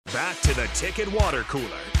Back to the Ticket Water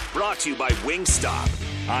Cooler, brought to you by Wingstop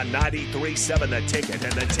on 93.7 The Ticket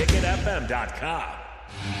and theticketfm.com.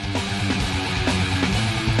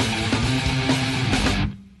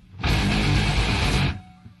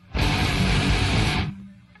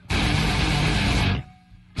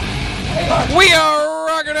 We are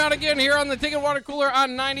rocking out again here on the Ticket Water Cooler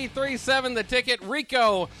on 93.7 The Ticket.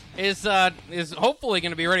 Rico is hopefully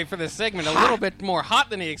going to be ready for this segment a little bit more hot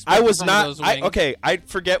than he expected. I was from not. Those wings. I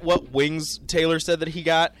forget what wings Taylor said that he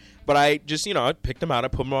got, but I just, I picked them out, I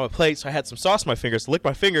put them on my plate, so I had some sauce on my fingers, licked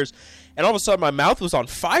my fingers, and all of a sudden my mouth was on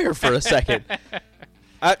fire for a second.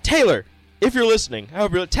 Taylor, if you're listening, I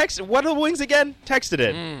hope you're text. What are the wings again? Text it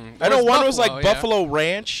in. I know one was like Buffalo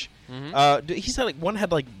Ranch. Mm-hmm. He said like one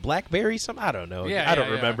had like blackberry something. I don't know. I don't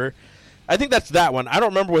remember. I think that's that one. I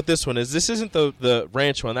don't remember what this one is. This isn't the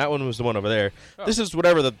ranch one. That one was the one over there. Oh. This is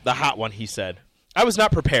whatever the hot one he said. I was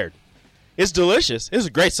not prepared. It's delicious. It's a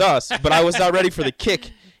great sauce, but I was not ready for the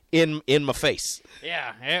kick in my face.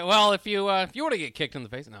 Yeah. Well, if you want to get kicked in the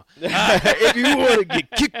face, no. If you want to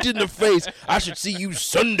get kicked in the face, I should see you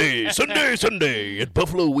Sunday at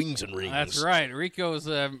Buffalo Wings and Rings. That's right. Rico's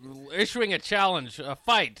issuing a challenge, a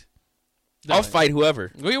fight. I'll fight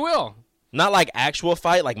whoever. We will. Not like actual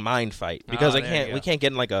fight, like mind fight. Because we can't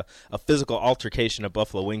get in like a physical altercation at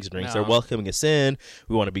Buffalo Wings and Rings. No. They're welcoming us in.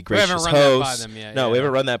 We want to be gracious hosts. We haven't run that by them yet. No, we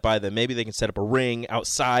haven't run that by them. Maybe they can set up a ring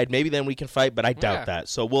outside. Maybe then we can fight, but I doubt that.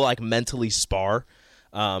 So we'll like mentally spar.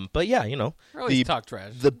 But yeah, or at least talk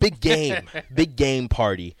trash. The big game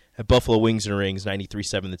party at Buffalo Wings and Rings,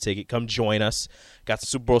 93.7 The Ticket. Come join us. Got the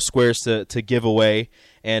Super Bowl squares to give away.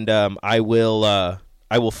 And I will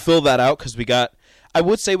fill that out because I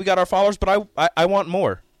would say we got our followers, but I want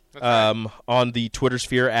more on the Twitter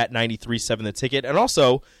sphere at 93.7 The Ticket. And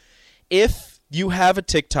also, if you have a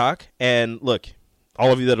TikTok, and look,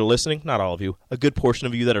 all of you that are listening, not all of you, a good portion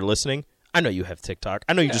of you that are listening, I know you have TikTok.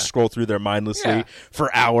 I know you just scroll through there mindlessly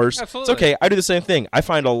for hours. Absolutely. It's okay. I do the same thing. I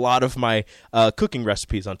find a lot of my cooking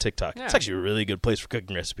recipes on TikTok. Yeah. It's actually a really good place for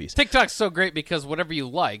cooking recipes. TikTok's so great because whatever you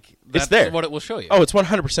like, that's it's there. What it will show you. Oh, it's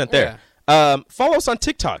 100% there. Yeah. Follow us on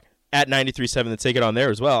TikTok at 93.7 The Ticket on there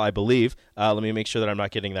as well, I believe. Let me make sure that I'm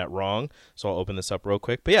not getting that wrong, so I'll open this up real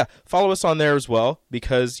quick. But yeah, follow us on there as well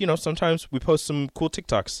because, sometimes we post some cool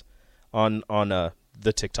TikToks on the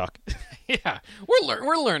TikTok. Yeah,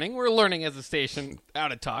 we're learning. We're learning as a station how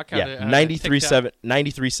to talk.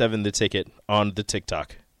 93.7 The Ticket on the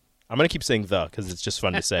TikTok. I'm going to keep saying the because it's just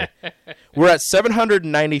fun to say. We're at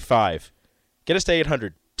 795. Get us to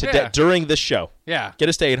 800 during this show. Yeah. Get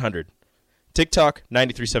us to 800. TikTok,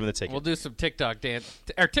 93.7 The Ticket. We'll do some TikTok dance.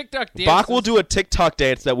 Or TikTok dance. Bach will do a TikTok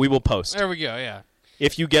dance that we will post. There we go, yeah.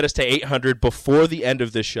 If you get us to 800 before the end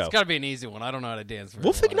of this show. It's got to be an easy one. I don't know how to dance.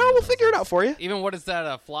 We'll figure it out for you. Even what is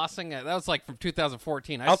that, flossing? That was like from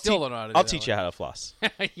 2014. I still don't know how to do I'll teach you how to floss.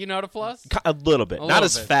 You know how to floss? A little bit. Not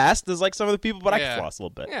as fast as like some of the people, but I can floss a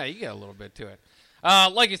little bit. Yeah, you get a little bit to it.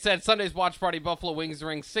 Like you said, Sunday's watch party, Buffalo Wings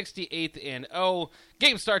Ring, 68-0.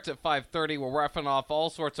 Game starts at 5:30. We're raffling off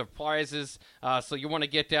all sorts of prizes, so you want to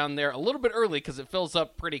get down there a little bit early because it fills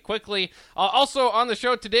up pretty quickly. Also on the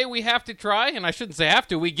show today, we have to try, and I shouldn't say have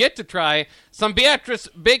to, we get to try some Beatrice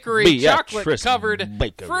Bakery chocolate-covered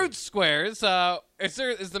fruit squares.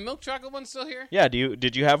 Is the milk chocolate one still here? Yeah.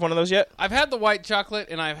 Did you have one of those yet? I've had the white chocolate,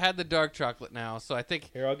 and I've had the dark chocolate now, so I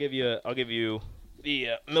think... Here, I'll give you the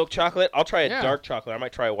milk chocolate. I'll try a dark chocolate. I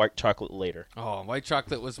might try a white chocolate later. Oh, white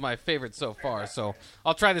chocolate was my favorite so far, so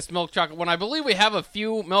I'll try this milk chocolate one. I believe we have a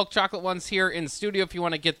few milk chocolate ones here in studio if you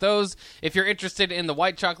want to get those. If you're interested in the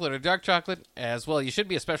white chocolate or dark chocolate as well, you should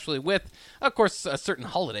be, especially with, of course, a certain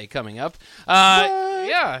holiday coming up.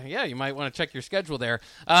 Yeah, you might want to check your schedule there.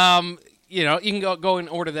 You can go and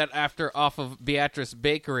order that off of Beatrice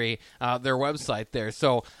Bakery, their website there.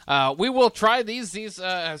 So we will try these.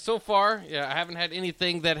 So far, I haven't had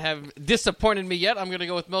anything that have disappointed me yet. I'm going to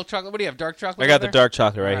go with milk chocolate. What do you have, dark chocolate? I got the dark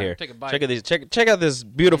chocolate right here. Take a bite. Check out these. Check out this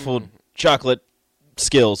beautiful chocolate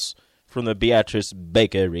skills from the Beatrice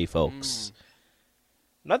Bakery folks.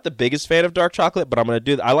 Not the biggest fan of dark chocolate, but I'm going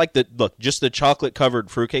to do. I like just the chocolate covered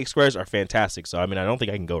fruitcake squares are fantastic. So I don't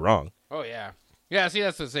think I can go wrong. Oh yeah. Yeah, see,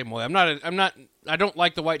 that's the same way. I don't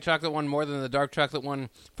like the white chocolate one more than the dark chocolate one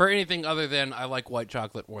for anything other than I like white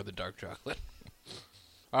chocolate or the dark chocolate.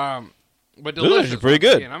 But delicious. This is pretty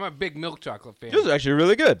good. I'm a big milk chocolate fan. This is actually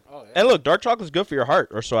really good. Oh, yeah. And look, dark chocolate is good for your heart,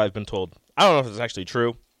 or so I've been told. I don't know if it's actually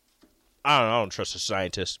true. I don't know. I don't trust a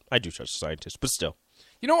scientist. I do trust a scientist, but still.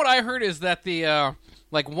 You know what I heard is that the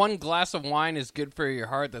one glass of wine is good for your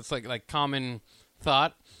heart. That's like common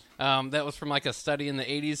thought. That was from like a study in the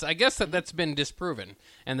 80s. I guess that's been disproven,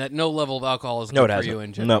 and that no level of alcohol is No, good it for hasn't. you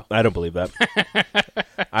in general. No, I don't believe that.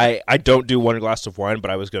 I don't do one glass of wine,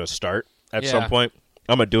 but I was going to start at some point.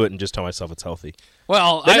 I'm going to do it and just tell myself it's healthy.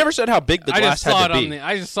 Well, They never said how big the glass had to be.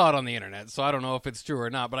 I just saw it on the internet, so I don't know if it's true or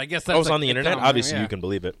not, but I guess that's... I was on the internet? Obviously, you can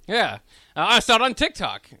believe it. Yeah. I saw it on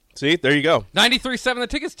TikTok. See? There you go. 93.7 the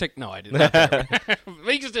tickets No, I did not. But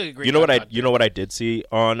you just did a great You know what I did see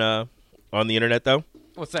on the internet, though?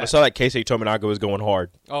 What's that? I saw that Keisei Tominaga was going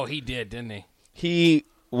hard. Oh, he did, didn't he? He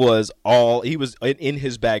was in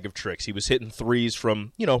his bag of tricks. He was hitting threes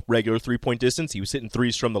from, regular 3-point distance. He was hitting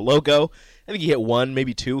threes from the logo. I think he hit one,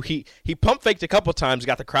 maybe two. He pump faked a couple times,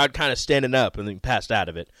 got the crowd kind of standing up, and then passed out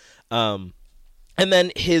of it. And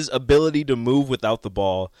then his ability to move without the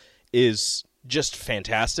ball is just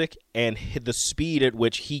fantastic, and the speed at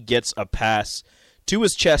which he gets a pass to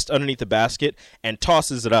his chest underneath the basket and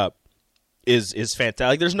tosses it up is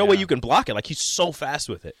fantastic. There's no way you can block it. Like, he's so fast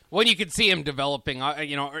with it. When you could see him developing,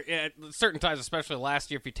 at certain times, especially last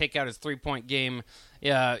year, if you take out his 3-point game,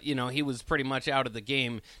 he was pretty much out of the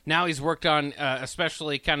game. Now he's worked on,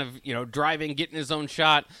 especially kind of, driving, getting his own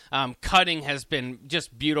shot. Cutting has been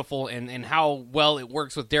just beautiful, and how well it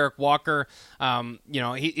works with Derek Walker. So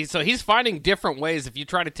he's finding different ways. If you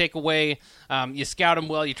try to take away, you scout him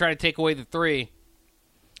well, you try to take away the three.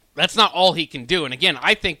 That's not all he can do. And again,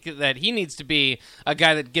 I think that he needs to be a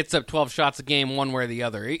guy that gets up 12 shots a game one way or the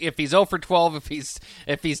other. If he's 0 for 12,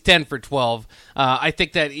 if he's 10 for 12, I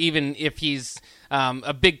think that even if he's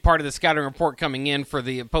a big part of the scouting report coming in for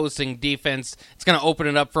the opposing defense, it's going to open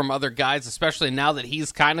it up from other guys, especially now that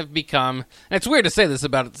he's kind of become, and it's weird to say this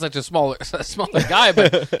about such a smaller guy,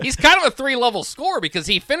 but he's kind of a 3-level scorer because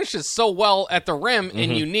he finishes so well at the rim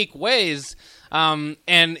in unique ways.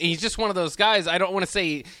 And he's just one of those guys. I don't want to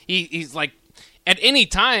say he's like at any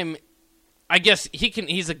time. I guess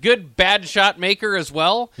he's a good bad shot maker as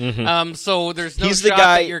well. So there's no shot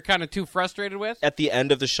that you're kind of too frustrated with. At the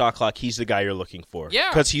end of the shot clock, he's the guy you're looking for. Yeah.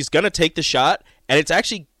 Because he's going to take the shot, and it's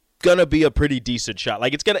actually going to be a pretty decent shot.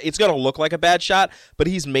 Like, it's gonna look like a bad shot, but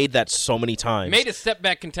he's made that so many times. Made a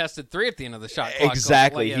step-back contested 3 at the end of the shot clock.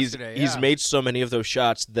 Exactly. He's made so many of those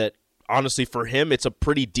shots that, honestly, for him, it's a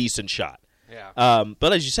pretty decent shot. Yeah.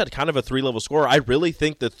 But as you said, kind of a 3-level scorer. I really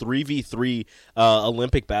think the 3v3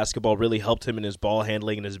 Olympic basketball really helped him in his ball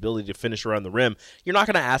handling and his ability to finish around the rim. You're not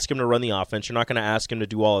going to ask him to run the offense. You're not going to ask him to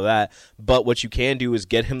do all of that. But what you can do is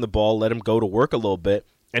get him the ball, let him go to work a little bit,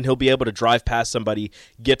 and he'll be able to drive past somebody,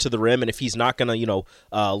 get to the rim, and if he's not going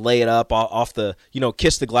to, lay it up off the,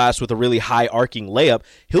 kiss the glass with a really high arcing layup,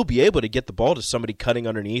 he'll be able to get the ball to somebody cutting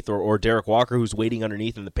underneath or Derek Walker, who's waiting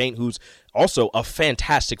underneath in the paint, who's also a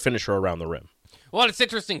fantastic finisher around the rim. Well, it's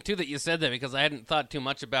interesting, too, that you said that because I hadn't thought too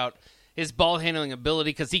much about his ball handling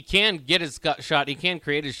ability because he can get his shot, he can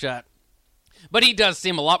create his shot. But he does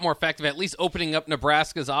seem a lot more effective, at least opening up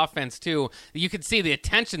Nebraska's offense, too. You could see the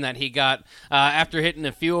attention that he got after hitting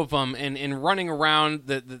a few of them and running around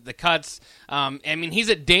the cuts. I mean, he's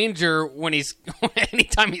a danger when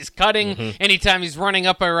anytime he's cutting, anytime he's running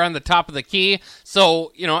up around the top of the key.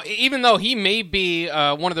 So, even though he may be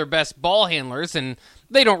one of their best ball handlers, and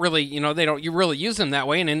they don't really, you really use him that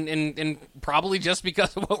way, and probably just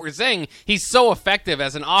because of what we're saying, he's so effective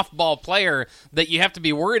as an off-ball player that you have to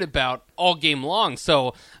be worried about all game long.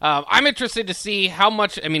 So I'm interested to see how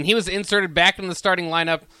much. I mean, he was inserted back in the starting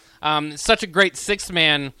lineup. Such a great sixth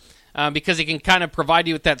man because he can kind of provide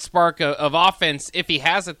you with that spark of offense if he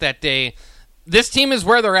has it that day. This team is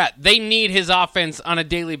where they're at. They need his offense on a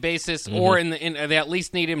daily basis, or they at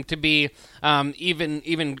least need him to be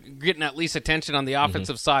even getting at least attention on the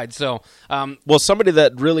offensive side. So, well, somebody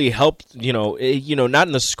that really helped, not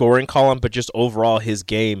in the scoring column, but just overall his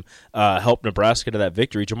game helped Nebraska to that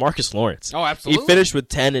victory. Jamarcus Lawrence. Oh, absolutely. He finished with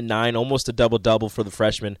 10 and 9, almost a double-double for the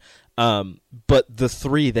freshman. But the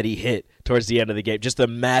 3 that he hit towards the end of the game, just the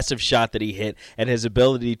massive shot that he hit, and his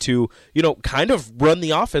ability to, kind of run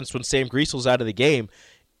the offense when Sam Griesel's out of the game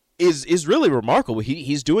is really remarkable.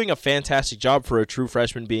 He's doing a fantastic job for a true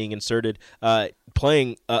freshman being inserted,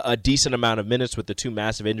 playing a decent amount of minutes with the 2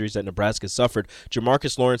 massive injuries that Nebraska suffered.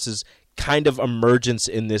 Jamarcus Lawrence's kind of emergence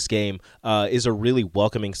in this game is a really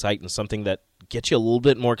welcoming sight and something that gets you a little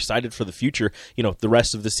bit more excited for the future. The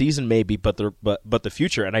rest of the season maybe, but the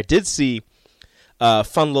future. And I did see a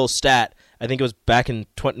fun little stat. I think it was back in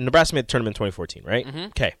Nebraska made the tournament in 2014, right?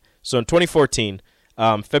 Okay. So in 2014,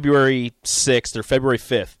 February 6th or February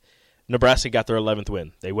 5th, Nebraska got their 11th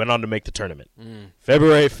win. They went on to make the tournament.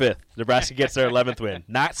 February 5th, Nebraska gets their 11th win.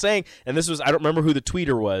 Not saying, and this was, I don't remember who the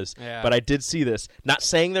tweeter was, but I did see this. Not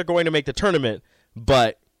saying they're going to make the tournament,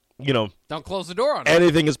 but, Don't close the door on it.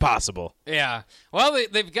 Anything is possible. Yeah. Well,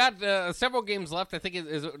 they've got several games left. I think it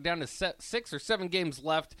is down to 6 or 7 games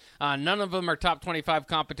left. None of them are top 25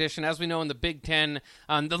 competition. As we know in the Big Ten,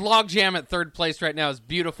 the logjam at third place right now is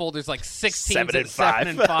beautiful. There's like 6 teams at 7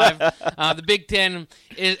 and 5. The Big Ten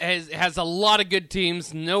has a lot of good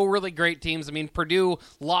teams, no really great teams. I mean, Purdue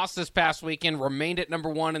lost this past weekend, remained at number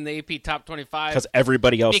 1 in the AP top 25. Because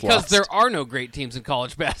everybody else Because lost. there are no great teams in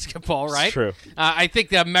college basketball, right? It's true. I think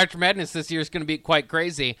that March Madness this year is going to be quite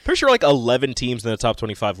crazy. Pretty sure like 11 teams in the top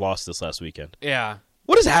 25 lost this last weekend. Yeah.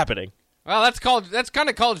 What is happening? Well, that's college. That's kind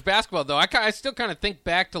of college basketball, though. I still kind of think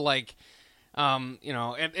back to like, and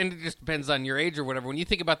it just depends on your age or whatever. When you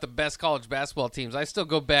think about the best college basketball teams, I still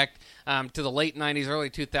go back to the late 90s,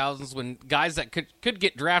 early 2000s when guys that could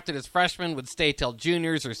get drafted as freshmen would stay till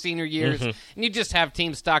juniors or senior years, and you just have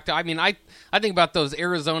teams stocked up. I mean, I think about those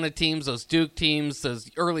Arizona teams, those Duke teams,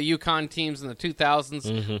 those early UConn teams in the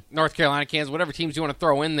 2000s, North Carolina, Kansas, whatever teams you want to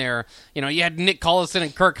throw in there. You know, you had Nick Collison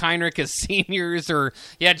and Kirk Heinrich as seniors, or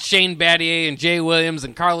you had Shane Battier and Jay Williams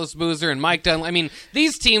and Carlos Boozer and Mike Dunn. I mean,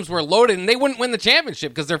 these teams were loaded, and they wouldn't win the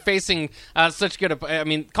championship because they're facing such good. I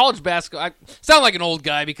mean, college basketball. I sound like an old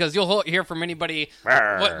guy because you'll hear from anybody.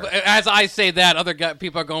 As I say that, other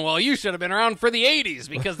people are going, "Well, you should have been around for the '80s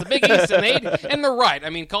because the Big East in the '80s." And they're right. I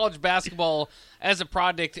mean, college basketball as a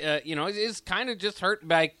product, is kind of just hurt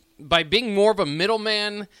by being more of a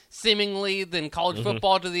middleman, seemingly, than college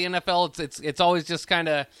football to the NFL. It's always just kind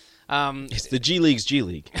of. It's the G League's G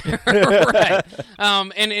League. Right.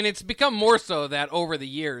 And it's become more so that over the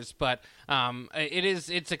years, but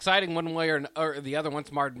it's exciting one way or the other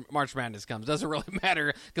once March Madness comes. Doesn't really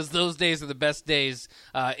matter because those days are the best days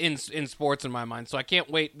in sports in my mind. So I can't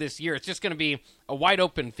wait this year. It's just going to be a wide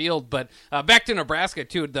open field. But back to Nebraska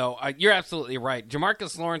too, though. You're absolutely right.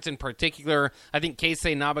 Jamarcus Lawrence in particular. I think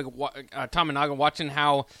Keisei Tominaga, watching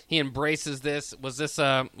how he embraces this. Was this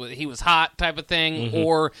he was hot type of thing,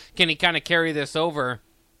 or can he kind of carry this over?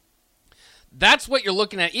 That's what you're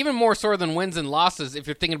looking at, even more so than wins and losses, if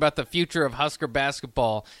you're thinking about the future of Husker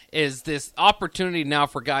basketball, is this opportunity now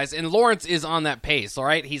for guys. And Lawrence is on that pace, all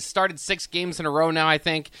right? He's started 6 games in a row now, I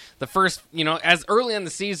think. The first, as early in the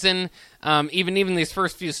season, even these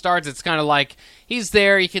first few starts, it's kind of like he's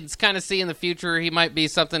there. You can kind of see in the future he might be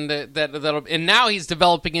something that'll. And now he's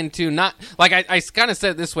developing into not, like I kind of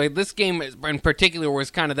said it this way, this game in particular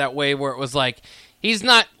was kind of that way where it was like, he's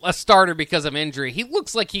not a starter because of injury. He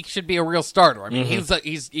looks like he should be a real starter. I mean,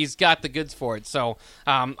 he's got the goods for it. So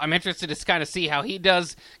I'm interested to kind of see how he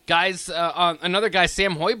does. Guys, another guy,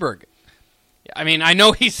 Sam Hoiberg. I mean, I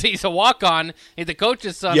know he's a walk-on. He's the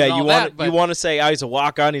coach's son. Yeah, and all you want to say he's a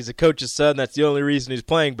walk-on. He's a coach's son. That's the only reason he's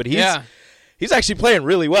playing. But he's actually playing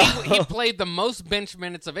really well. He played the most bench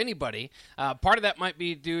minutes of anybody. Part of that might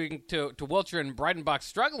be due to Wilcher and Breidenbach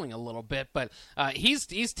struggling a little bit, but he's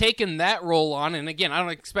taken that role on. And again, I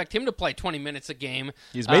don't expect him to play 20 minutes a game.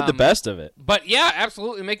 He's made the best of it. But yeah,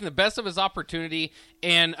 absolutely making the best of his opportunity.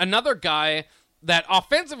 And another guy that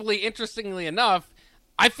offensively, interestingly enough,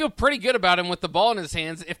 I feel pretty good about him with the ball in his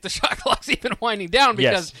hands if the shot clock's even winding down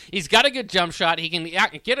because he's got a good jump shot. He can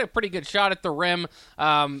get a pretty good shot at the rim.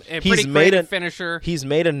 Pretty creative finisher. He's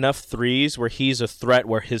made enough threes where he's a threat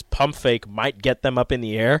where his pump fake might get them up in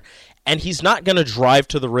the air, and he's not going to drive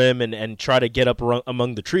to the rim and try to get up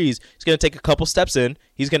among the trees. He's going to take a couple steps in.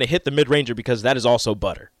 He's going to hit the mid-ranger because that is also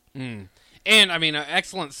butter. And, I mean, an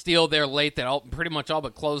excellent steal there late that pretty much all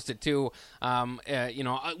but closed it, too.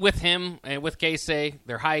 With him and with Keisei,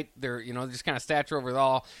 their height, their, just kind of stature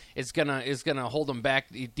overall is gonna hold them back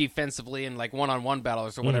defensively in, like, one-on-one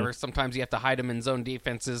battles or whatever. Sometimes you have to hide them in zone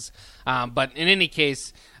defenses. But in any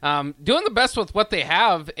case, doing the best with what they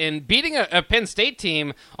have and beating a Penn State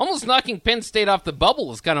team, almost knocking Penn State off the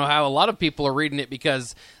bubble is kind of how a lot of people are reading it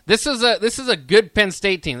because this is a good Penn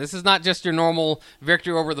State team. This is not just your normal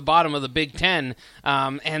victory over the bottom of the Big Ten.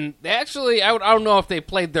 And they actually, I don't know if they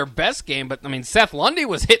played their best game, but I mean, Seth Lundy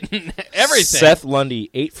was hitting everything. Seth Lundy,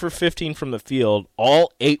 8 for 15 from the field.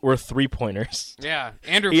 All 8 were 3-pointers. Yeah.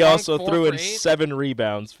 Andrew He Funk, also 4 threw for in 8. 7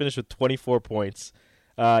 rebounds, finished with 24 points.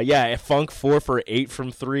 Funk 4 for 8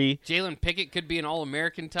 from 3. Jalen Pickett could be an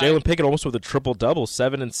All-American type. Jalen Pickett almost with a triple-double,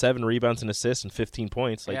 7 and 7 rebounds and assists and 15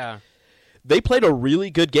 points. They played a really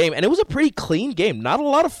good game, and it was a pretty clean game. Not a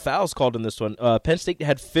lot of fouls called in this one. Penn State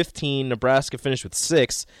had 15. Nebraska finished with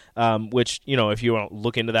 6, which, if you want to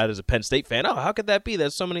look into that as a Penn State fan, how could that be?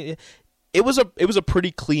 There's so many. It was a pretty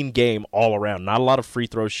clean game all around. Not a lot of free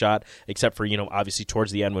throws shot, except for, obviously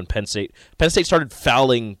towards the end when Penn State started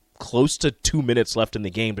fouling close to 2 minutes left in the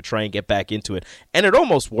game to try and get back into it. And it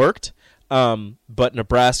almost worked, but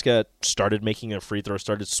Nebraska started making a free throw,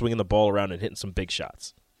 started swinging the ball around and hitting some big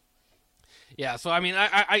shots. Yeah, so I mean,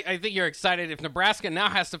 I think you're excited if Nebraska now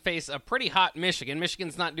has to face a pretty hot Michigan.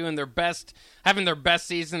 Michigan's not doing their best, having their best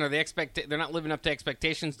season, or they're not living up to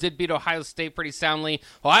expectations. Did beat Ohio State pretty soundly.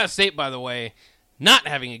 Ohio State, by the way, not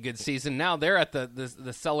having a good season. Now they're at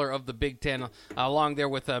the cellar of the Big Ten, along there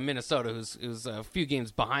with Minnesota, who's a few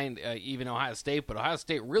games behind even Ohio State. But Ohio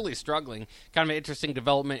State really struggling. Kind of an interesting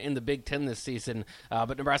development in the Big Ten this season.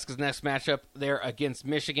 But Nebraska's next matchup there against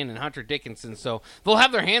Michigan and Hunter Dickinson. So they'll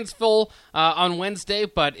have their hands full on Wednesday.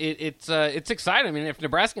 But it's exciting. I mean, if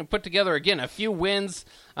Nebraska can put together again a few wins.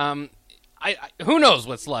 Who knows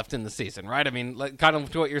what's left in the season, right? I mean, kind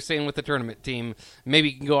of to what you're saying with the tournament team. Maybe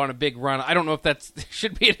you can go on a big run. I don't know if that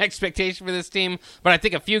should be an expectation for this team, but I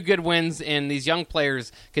think a few good wins and these young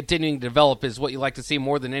players continuing to develop is what you like to see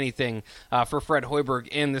more than anything for Fred Hoiberg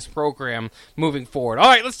and this program moving forward. All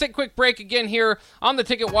right, let's take a quick break again here on the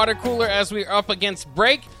Ticket Water Cooler as we are up against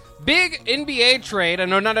break. Big NBA trade. I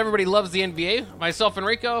know not everybody loves the NBA. Myself and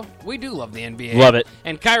Rico, we do love the NBA. Love it.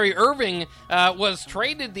 And Kyrie Irving was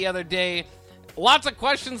traded the other day. Lots of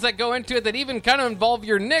questions that go into it that even kind of involve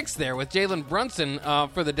your Knicks there with Jalen Brunson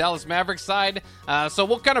for the Dallas Mavericks side. So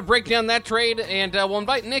we'll kind of break down that trade, and we'll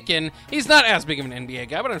invite Nick in. He's not as big of an NBA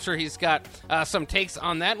guy, but I'm sure he's got some takes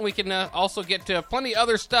on that, and we can also get to plenty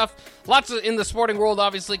other stuff. Lots in the sporting world,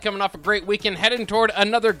 obviously, coming off a great weekend, heading toward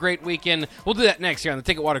another great weekend. We'll do that next here on the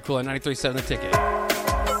Ticket Water Cooler, 93.7 The Ticket.